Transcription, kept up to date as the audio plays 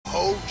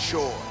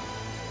Choi.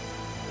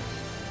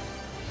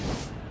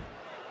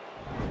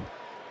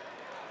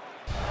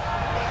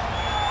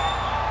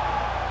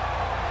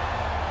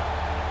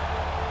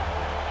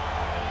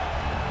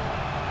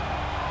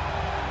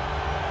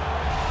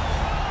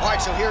 All right,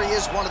 so here he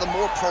is, one of the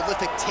more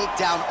prolific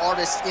takedown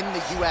artists in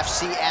the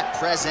UFC at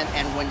present.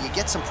 And when you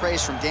get some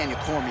praise from Daniel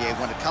Cormier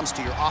when it comes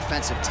to your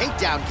offensive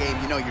takedown game,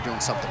 you know you're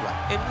doing something right.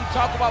 And we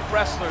talk about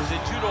wrestlers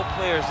and judo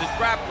players and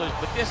grapplers,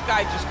 but this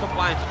guy just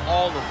combines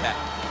all of that.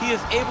 He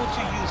is able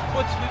to use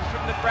foot sweeps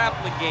from the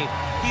grappling game.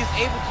 He is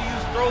able to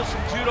use throws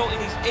from judo, and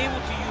he's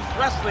able to use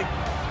wrestling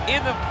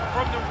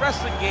from the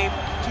wrestling game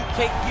to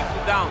take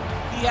people down.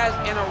 He has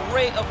an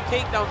array of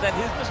takedowns at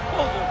his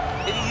disposal,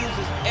 and he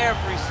uses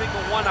every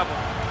single one of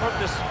them. From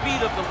the speed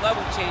of the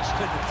level change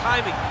to the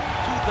timing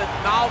to the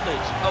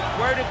knowledge of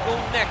where to go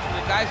next. When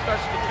the guy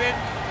starts to defend,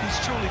 he's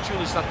truly,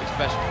 truly something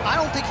special. I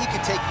don't think he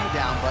can take you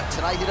down, but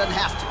tonight he doesn't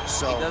have to.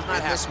 So he does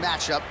not in have this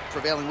matchup,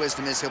 prevailing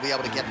wisdom is he'll be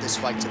able to get this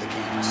fight to the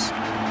canvas.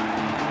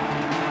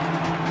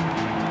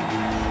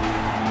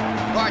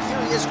 All right,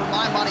 here he is. For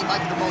my money, might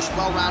be the most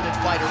well-rounded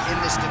fighter in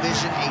this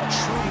division, a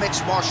true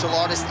mixed martial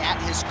artist at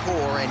his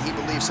core, and he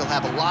believes he'll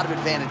have a lot of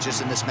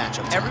advantages in this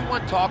matchup tonight.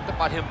 Everyone talked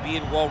about him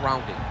being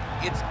well-rounded.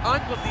 It's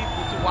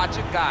unbelievable to watch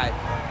a guy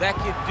that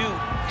can do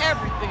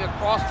everything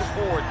across the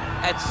board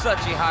at such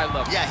a high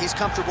level. Yeah, he's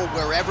comfortable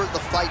wherever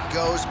the fight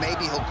goes.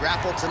 Maybe he'll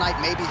grapple tonight,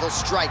 maybe he'll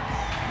strike.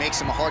 Makes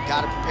him a hard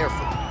guy to prepare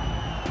for.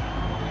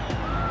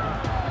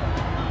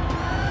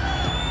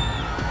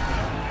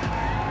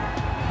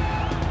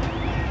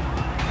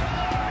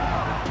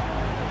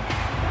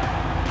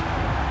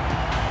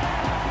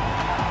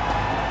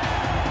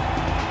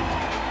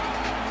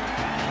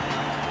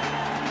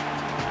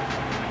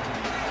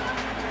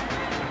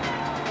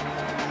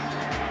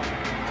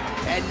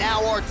 And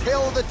now our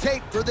tale of the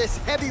tape for this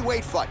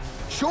heavyweight fight.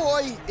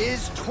 Choi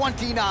is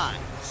 29,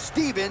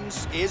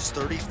 Stephens is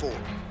 34.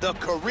 The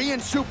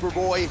Korean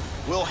Superboy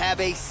will have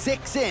a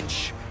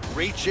 6-inch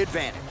reach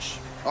advantage.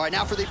 All right,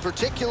 now for the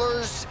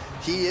particulars,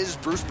 he is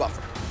Bruce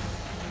Buffer.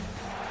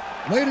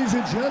 Ladies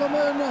and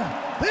gentlemen,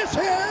 this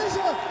is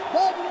the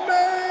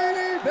main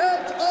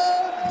event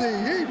of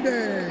the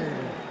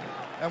evening.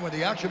 And when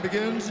the action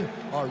begins,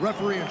 our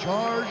referee in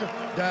charge,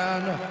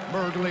 Dan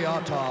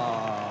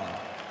Mergliata.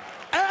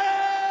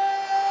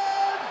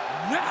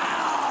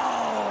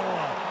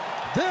 Now,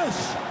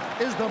 this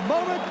is the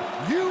moment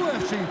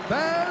UFC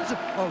fans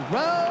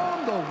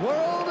around the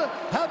world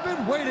have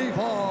been waiting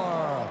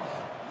for.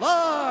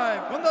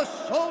 Live from the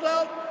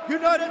sold-out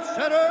United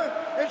Center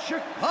in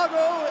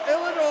Chicago,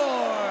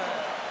 Illinois.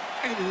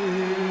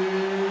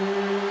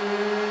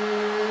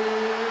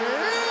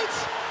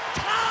 It's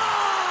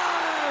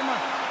time!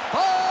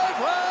 5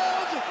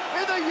 rounds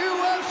in the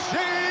UFC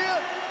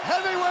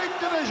heavyweight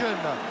division.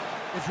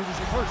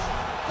 Introducing first,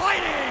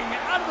 fighting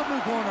out of the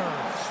blue corner.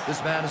 This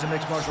man is a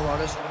mixed martial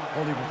artist,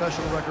 holding a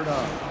professional record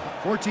of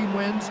 14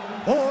 wins,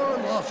 4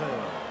 losses.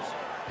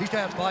 He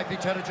stands 5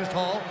 feet 10 inches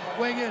tall,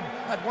 weighing in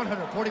at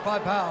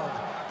 145 pounds.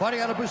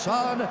 Fighting out of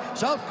Busan,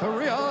 South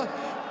Korea,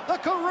 the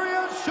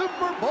Korean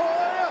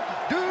Superboy,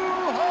 Doo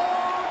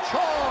Ho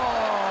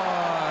Choi.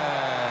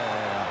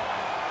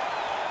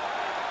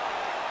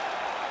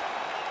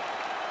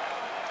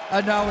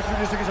 And now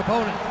introducing his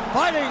opponent,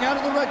 fighting out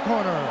of the red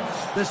corner.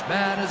 This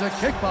man is a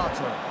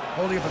kickboxer,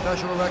 holding a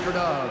professional record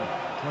of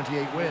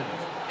 28 wins,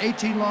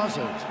 18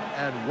 losses,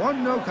 and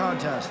 1 no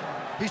contest.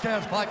 He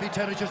stands 5 feet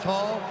 10 inches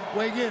tall,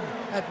 weighing in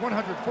at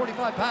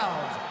 145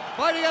 pounds.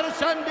 Fighting out of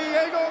San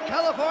Diego,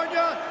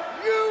 California,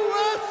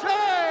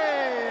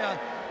 USA,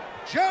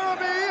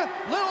 Jeremy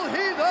Little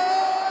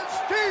Heathen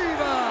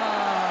Stephens.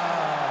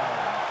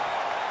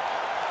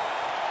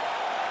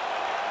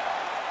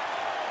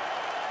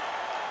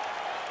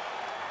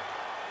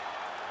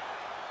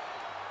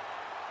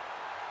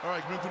 All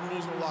right, commit to the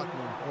rules in the locker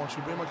room. I want you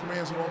to obey my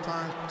commands at all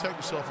times, protect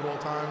yourself at all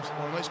times. I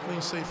want a nice,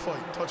 clean, safe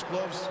fight. Touch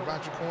gloves,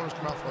 back your corners,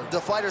 come out fighting.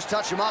 The fighters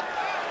touch him up.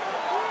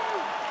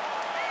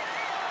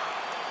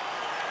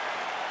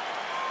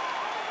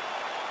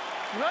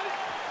 You ready?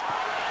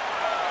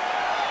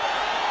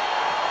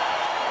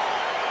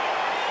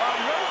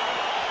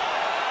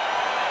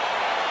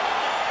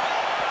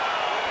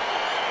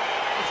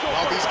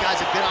 Well, these guys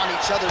have been on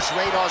each other's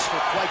radars for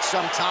quite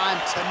some time.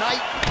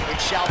 Tonight, it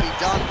shall be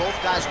done. Both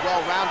guys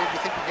well-rounded. You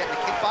think we're getting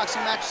a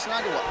kickboxing match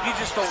tonight or what? You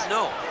just don't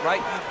know,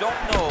 right? You don't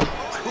know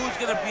who's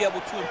going to be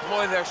able to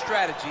employ their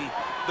strategy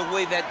the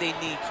way that they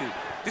need to.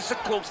 This is a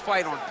close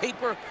fight on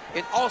paper,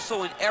 and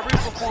also in every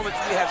performance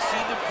we have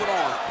seen them put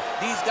on,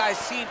 these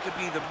guys seem to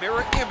be the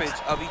mirror image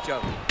of each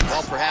other.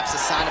 Well, perhaps a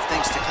sign of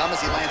things to come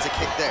as he lands a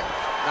kick there.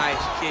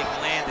 Nice kick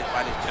landed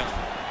by this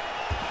gentleman.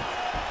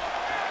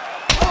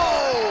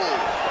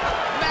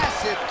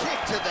 Massive kick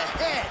to the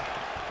head.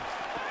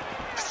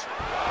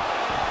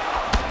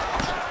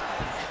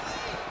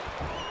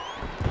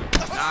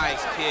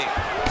 Nice kick.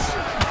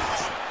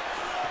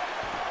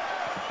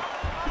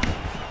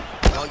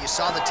 Well, you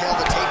saw the tail of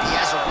the tape. He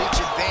has a reach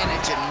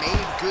advantage and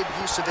made good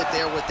use of it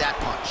there with that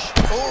punch.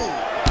 Oh!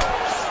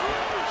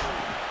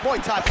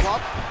 Muay Thai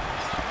flop.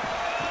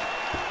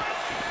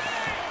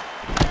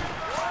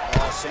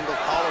 Single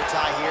collar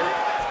tie here.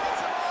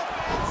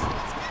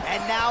 And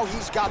now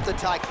he's got the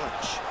tie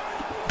clinch.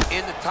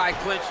 In the tie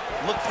clinch,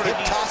 look for the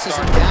knee tosses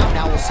him down.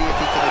 Now we'll see if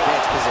he can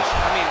advance position.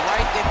 I mean,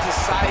 right into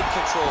side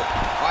control.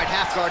 All right,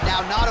 half guard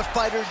now. Not a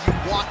fighter you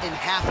want in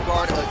half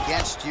guard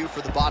against you.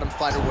 For the bottom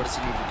fighter, what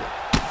does he need to do?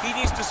 He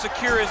needs to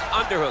secure his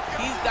underhook.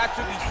 He's got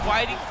to be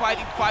fighting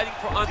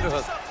for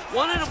underhook.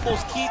 One of the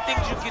most key things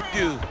you can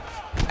do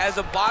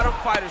as a bottom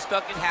fighter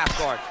stuck in half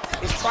guard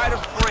is try to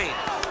frame.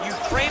 You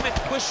frame and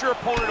push your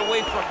opponent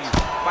away from you.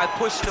 By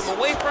pushing him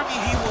away from you,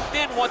 he will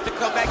then want to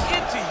come back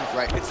into you.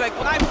 Right. It's like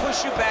when I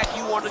push you back,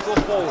 you want to go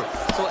forward.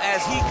 So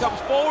as he comes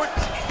forward,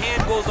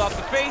 hand goes off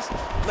the face,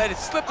 let it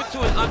slip into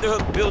an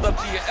underhook, build up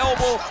to your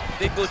elbow,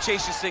 then go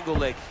chase your single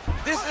leg.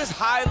 This is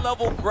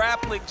high-level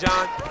grappling,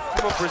 John,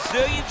 from a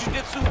Brazilian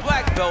jiu-jitsu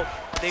black belt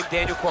named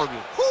Daniel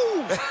Cormier.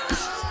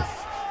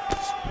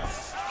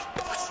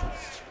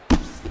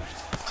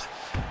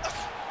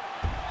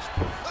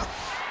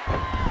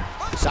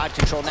 Side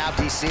control now,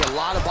 DC. A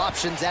lot of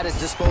options at his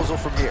disposal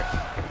from here.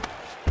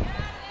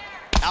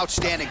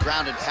 Outstanding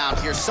ground and pound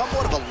here.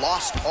 Somewhat of a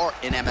lost art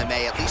in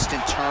MMA, at least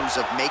in terms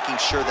of making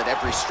sure that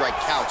every strike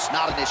counts.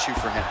 Not an issue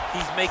for him.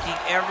 He's making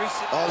every...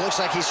 Oh, looks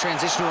like he's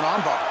transitioned to an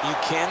armbar. You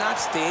cannot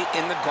stay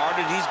in the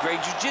guard of these great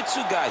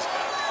jiu-jitsu guys.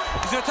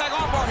 He's gonna attack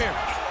armbar here.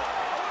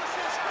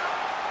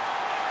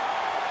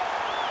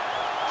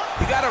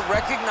 You gotta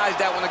recognize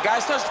that when a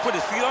guy starts to put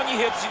his feet on your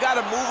hips, you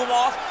gotta move him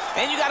off,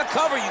 and you gotta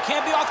cover. You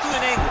can't be off to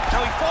an angle.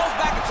 Now he falls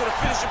back into the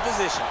finishing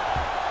position.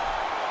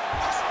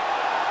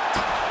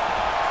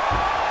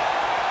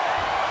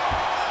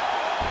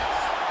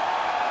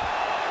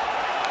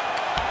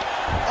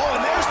 Oh, and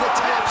there's the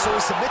tap, so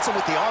he submits him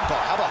with the armbar.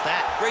 How about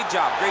that? Great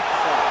job, great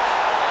performance.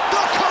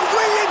 The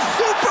Korean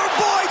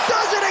Superboy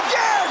does it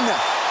again!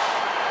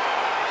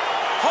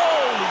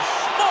 Holy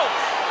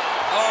smokes!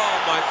 Oh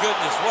my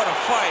goodness, what a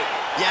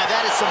fight. Yeah,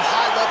 that is some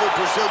high-level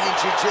Brazilian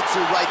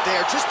jiu-jitsu right there.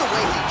 Just the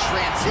way he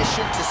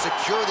transitioned to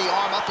secure the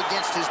arm up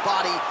against his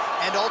body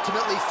and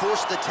ultimately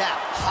force the tap.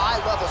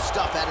 High-level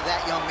stuff out of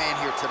that young man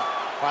here tonight.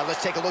 All right,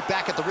 let's take a look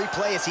back at the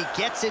replay as he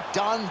gets it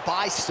done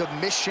by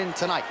submission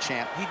tonight,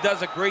 champ. He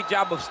does a great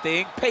job of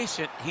staying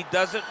patient. He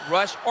doesn't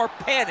rush or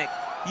panic.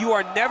 You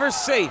are never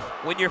safe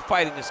when you're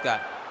fighting this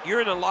guy.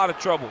 You're in a lot of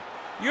trouble.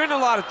 You're in a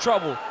lot of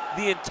trouble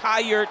the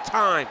entire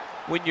time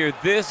when you're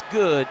this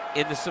good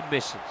in the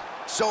submissions.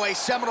 So a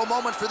seminal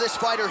moment for this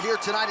fighter here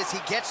tonight as he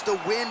gets the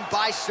win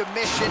by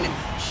submission.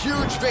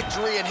 Huge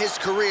victory in his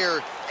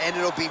career, and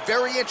it'll be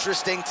very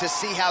interesting to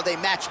see how they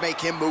match-make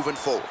him moving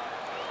forward.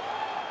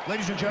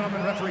 Ladies and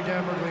gentlemen, referee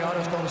Dan Bergliano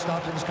is going to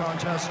stop this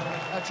contest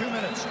at 2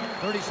 minutes,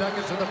 30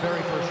 seconds of the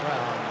very first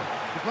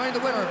round. Declaring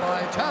the winner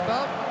by tap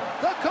out,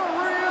 the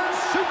Korean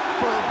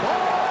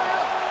Superboy,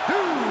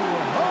 Doo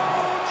Ho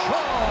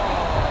Choi.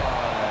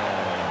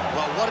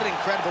 Well, what an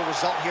incredible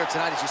result here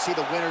tonight as you see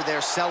the winner there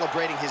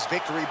celebrating his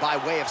victory by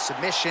way of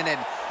submission, and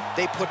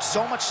they put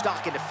so much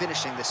stock into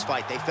finishing this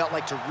fight. They felt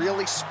like to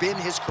really spin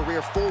his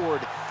career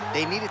forward,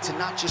 they needed to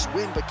not just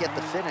win but get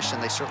the finish,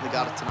 and they certainly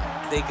got it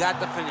tonight. They got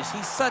the finish.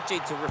 He's such a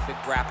terrific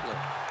grappler.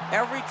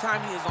 Every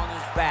time he is on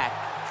his back,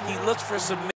 he looks for submission.